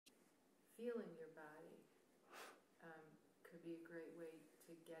feeling your body could be a great way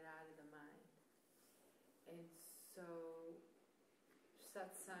to get out of the mind. And so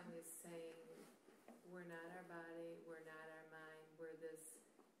satsang is saying we're not our body, we're not our mind, we're this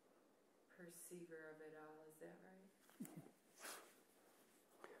perceiver of it all. Is that right?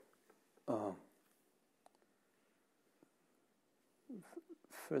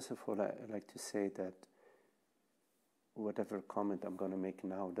 First of all, I'd like to say that whatever comment I'm going to make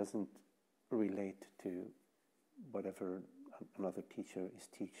now doesn't relate to whatever another teacher is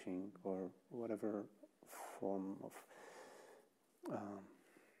teaching or whatever form of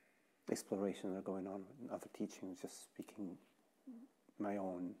exploration are going on in other teachings, just speaking my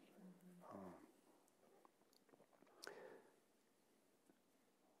own.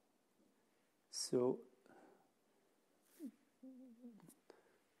 So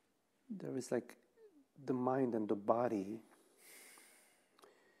there is like the mind and the body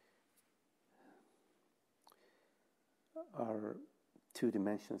are two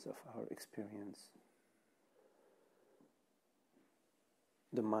dimensions of our experience.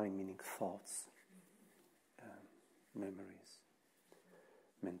 The mind meaning thoughts, memories,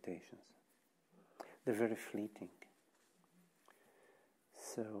 meditations. They're very fleeting.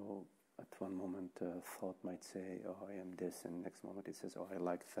 So at one moment a thought might say, oh, I am this, and next moment it says, oh, I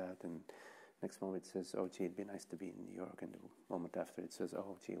like that, and next moment it says, oh, gee, it'd be nice to be in New York, and the moment after it says,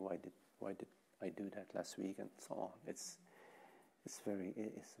 oh, gee, why did I do that last week, and so on. It's very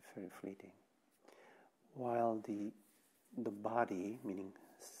fleeting. While the body, meaning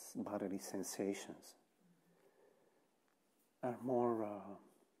bodily sensations, are more,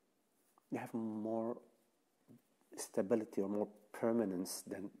 they have more stability or more permanence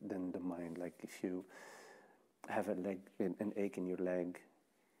than the mind. Like if you have an ache in your leg,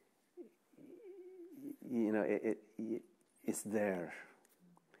 you know, it's there.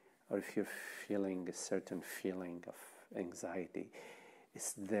 Or if you're feeling a certain feeling of anxiety,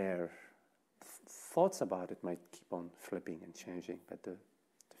 it's there. Thoughts about it might keep on flipping and changing, but the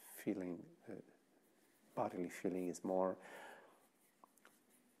feeling, bodily feeling is more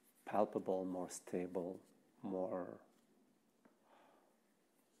palpable, more stable, more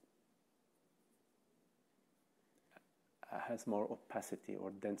has more opacity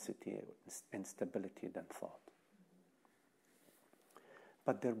or density and stability than thought.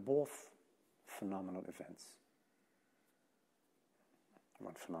 But they're both phenomenal events.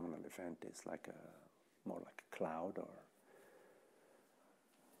 One phenomenal event is more like a cloud or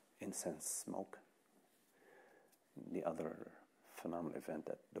incense smoke. The other phenomenal event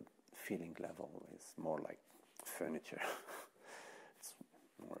at the feeling level is more like furniture. It's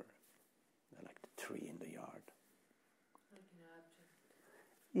more like the tree in the yard. Like an object.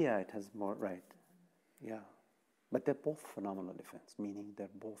 Yeah, it has more, right. Yeah. But they're both phenomenal events, meaning they're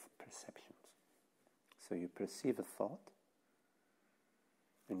both perceptions. So you perceive a thought,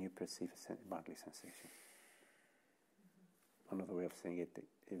 and you perceive a bodily sensation. Another way of saying it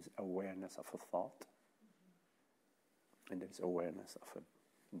is awareness of a thought, and there's awareness of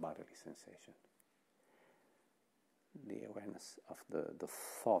a bodily sensation. The awareness of the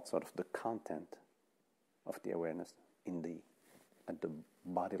thought, sort of the content of the awareness at the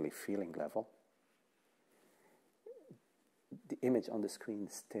bodily feeling level. The image on the screen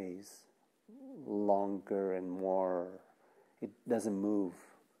stays longer and more, it doesn't move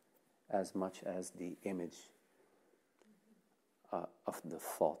as much as the image of the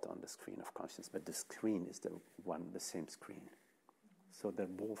thought on the screen of consciousness, but the screen is the same screen. So they're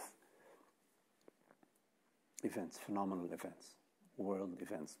both events, phenomenal events, world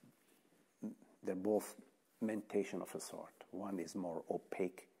events. They're both mentation of a sort. One is more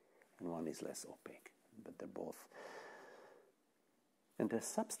opaque and one is less opaque, but they're both. And their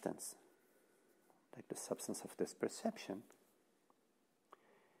substance, like the substance of this perception,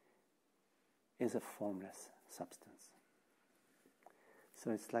 is a formless substance.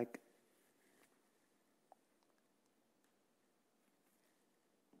 So it's like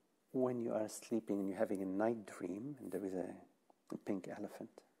when you are sleeping and you're having a night dream and there is a pink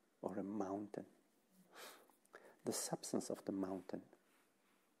elephant or a mountain. The substance of the mountain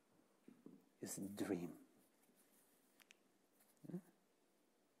is a dream.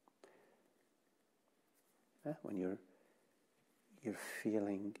 When you're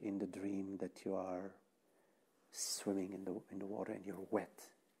feeling in the dream that you are swimming in the water and you're wet,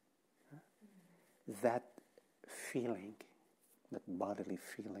 that feeling, that bodily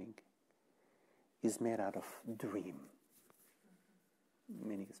feeling, is made out of dream,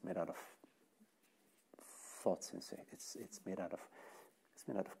 meaning it's made out of thoughts and say it's made out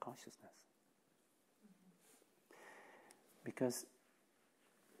of consciousness, because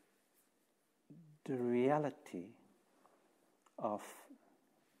the reality of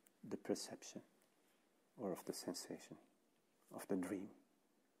the perception or of the sensation of the dream,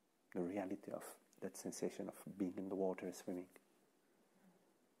 the reality of that sensation of being in the water swimming,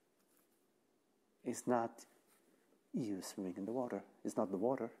 is not you swimming in the water. It's not the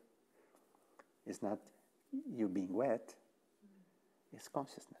water. It's not you being wet. It's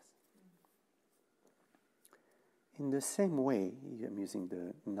consciousness. In the same way, I'm using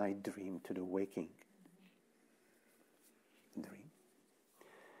the night dream to the waking dream.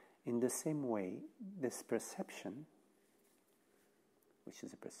 In the same way, this perception, which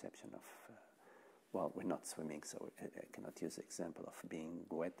is a perception of, well, we're not swimming, so I cannot use the example of being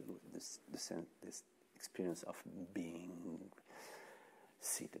wet, this experience of being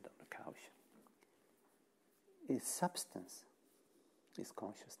seated on the couch, is substance, is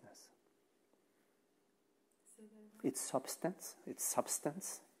consciousness. It's substance. It's You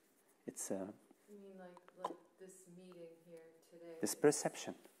mean like this meeting here today? This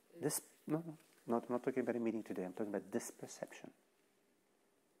perception. I'm not talking about a meeting today. I'm talking about this perception.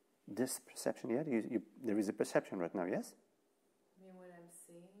 This perception. Yeah, there is a perception right now. Yes. You mean what I'm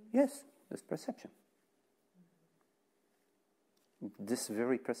seeing? Yes, this perception. Mm-hmm. This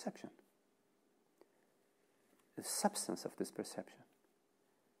very perception. The substance of this perception.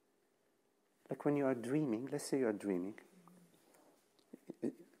 Like when you are dreaming, let's say you are dreaming,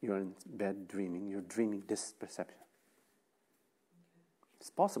 you're in bed dreaming, you're dreaming this perception. Okay. It's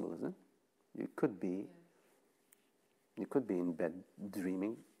possible, isn't it? You could be in bed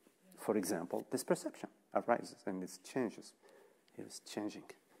dreaming, for example, this perception arises and it changes. It's changing.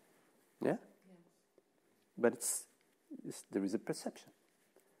 Yeah? But there is a perception.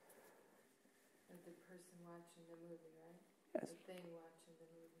 Like the person watching the movie, right? Yes. The thing watching the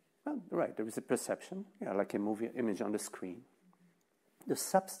movie. Well, right, there is a perception, like a movie image on the screen. Mm-hmm. The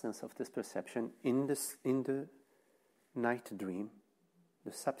substance of this perception in the night dream,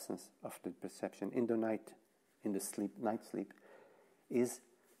 the substance of the perception in the night sleep, is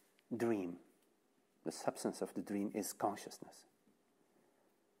dream. The substance of the dream is consciousness.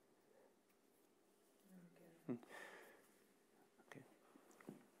 Okay. Okay.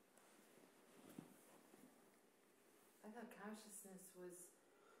 I thought consciousness was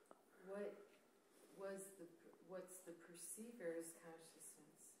what's the perceiver's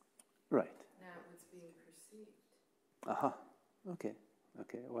consciousness. Right. Not what's being perceived. Aha. Okay.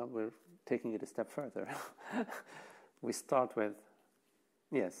 Well, we're taking it a step further. We start with,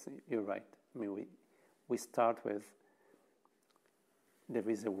 yes, you're right. I mean, we start with, there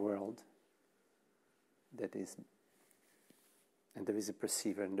is a world that is, and there is a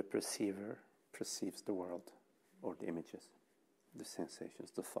perceiver, and the perceiver perceives the world, or the images, the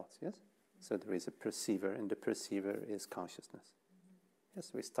sensations, the thoughts, yes? So there is a perceiver, and the perceiver is consciousness. Mm-hmm.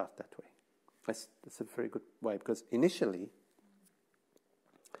 Yes, we start that way. That's a very good way, because initially,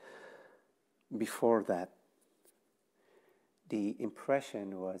 before that, the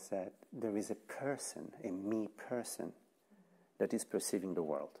impression was that there is a person, a me person, that is perceiving the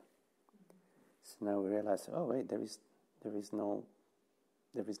world. So now we realize, oh wait, there is no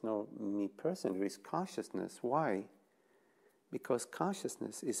me person, there is consciousness. Why? Because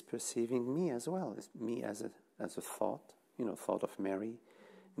consciousness is perceiving me as well. It's me as a thought, thought of Mary,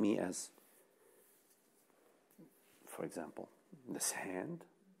 me as, for example, this hand.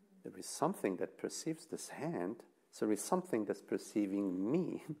 There is something that perceives this hand, so there is something that's perceiving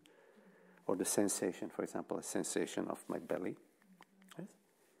me, or the sensation, for example, a sensation of my belly. Yes?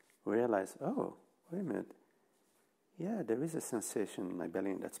 We realize, oh, wait a minute, yeah, there is a sensation in my belly,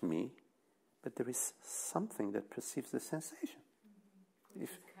 and that's me, but there is something that perceives the sensation,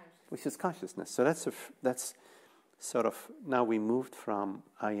 which is consciousness. So that's sort of, now we moved from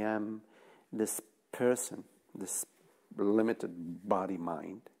I am this person, this limited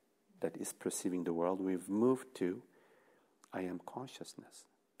body-mind that is perceiving the world. We've moved to I am consciousness,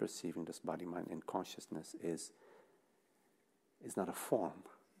 perceiving this body-mind, and consciousness is not a form.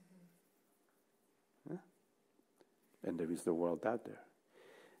 Mm-hmm. Yeah? And there is the world out there.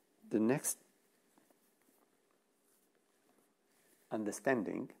 The next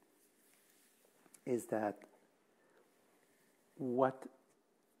understanding is that what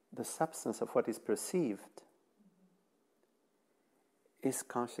the substance of what is perceived is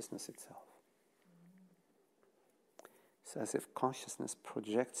consciousness itself. It's as if consciousness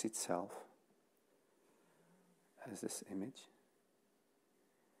projects itself as this image,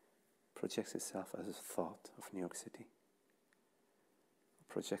 projects itself as a thought of New York City,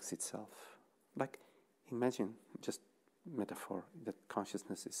 projects itself. Like, imagine, just metaphor, that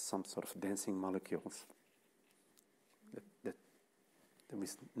consciousness is some sort of dancing molecules that There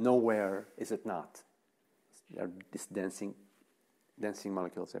is nowhere is it not. There are these dancing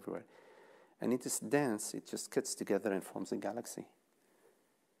molecules everywhere. And it is dense, it just gets together and forms a galaxy.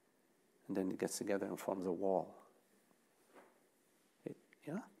 And then it gets together and forms a wall.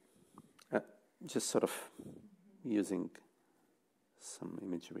 Just sort of using some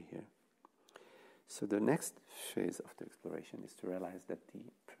imagery here. So the next phase of the exploration is to realize that the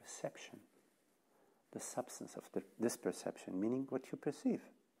perception, the substance of this perception, meaning what you perceive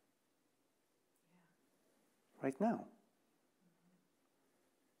right now,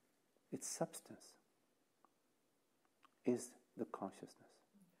 its substance is the consciousness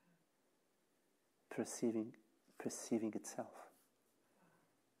perceiving itself.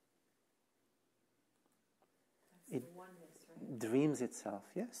 That's the oneness, right? Dreams itself,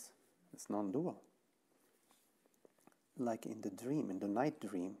 yes. It's non-dual. Like in the dream, in the night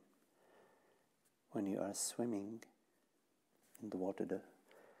dream, when you are swimming in the water,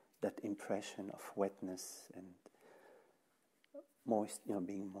 that impression of wetness and moist,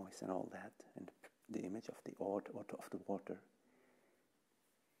 being moist and all that, and the image of the odor of the water,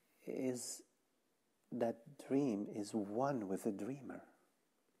 is that dream is one with the dreamer.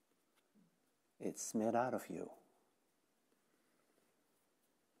 It's made out of you.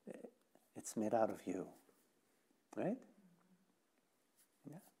 It's made out of you, right?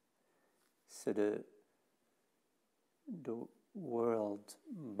 Yeah. So the world,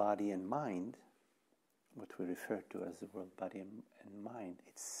 body and mind, what we refer to as the world, body and mind,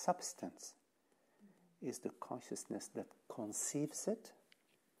 its substance is the consciousness that conceives it,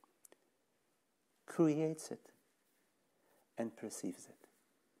 creates it, and perceives it.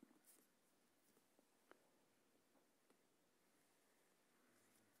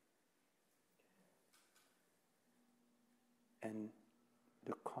 And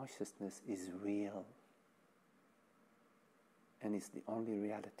the consciousness is real and is the only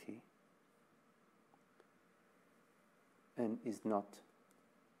reality and is not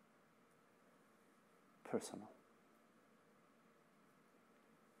personal.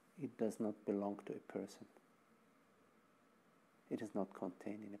 It does not belong to a person. It is not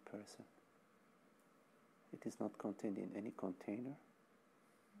contained in a person. It is not contained in any container.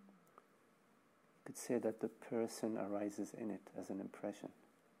 You could say that the person arises in it as an impression.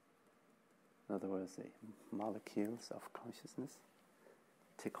 In other words, the molecules of consciousness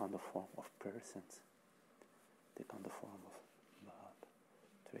take on the form of persons, take on the form of Bob,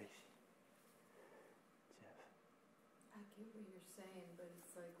 Trish, Jeff. I get what you're saying, but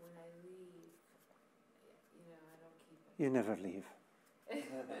it's like when I leave, I don't keep it. You never leave.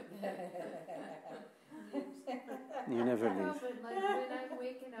 You never leave. No, but like when I'm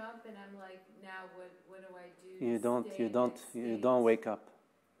waking up and I'm like, now what do I do? You don't wake up.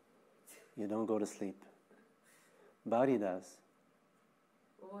 You don't go to sleep. Body does.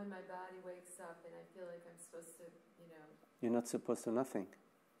 Well, when my body wakes up and I feel like I'm supposed to, You're not supposed to nothing.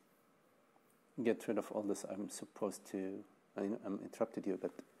 Get rid of all this. I'm supposed to. I'm interrupted you,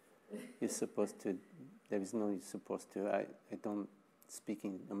 but you're supposed to. There is no you're supposed to. I don't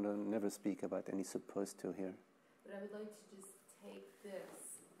speaking. I'm gonna never speak about any supposed to here. But I would like to just take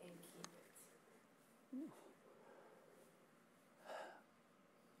this and keep it.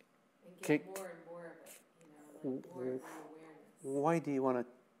 And get more and more of it, more of the awareness. Why do you want to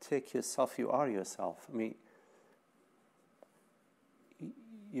take yourself? You are yourself. I mean,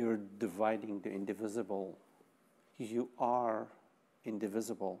 you're dividing the indivisible. You are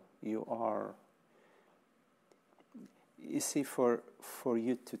indivisible. You are. You see, for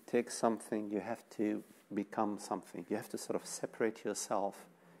you to take something, you have to become something. You have to sort of separate yourself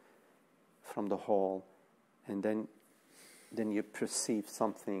from the whole, and then you perceive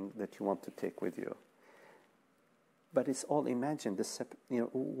something that you want to take with you. But it's all imagined.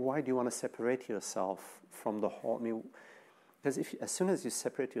 Why do you want to separate yourself from the whole? I mean, because as soon as you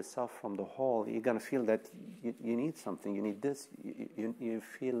separate yourself from the whole, you're going to feel that you need something. You need this. You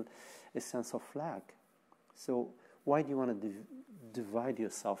feel a sense of lack. So why do you want to divide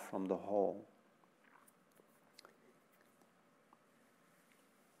yourself from the whole?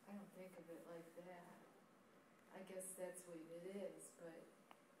 I don't think of it like that. I guess that's what it is, but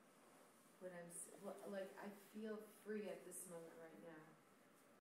when I feel free at this moment right now.